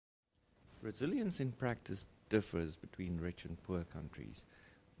Resilience in practice differs between rich and poor countries.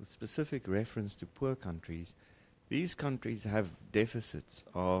 With specific reference to poor countries, these countries have deficits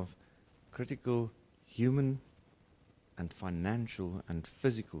of critical human and financial and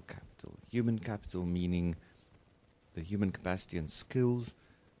physical capital. Human capital meaning the human capacity and skills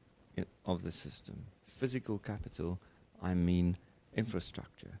of the system. Physical capital, I mean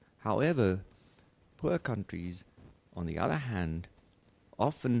infrastructure. However, poor countries, on the other hand,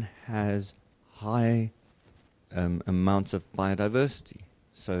 often has high amounts of biodiversity,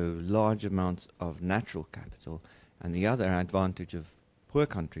 so large amounts of natural capital. And the other advantage of poor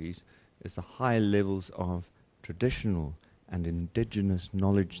countries is the high levels of traditional and indigenous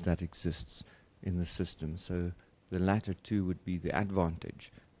knowledge that exists in the system. So the latter two would be the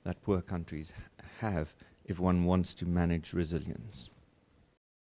advantage that poor countries have if one wants to manage resilience.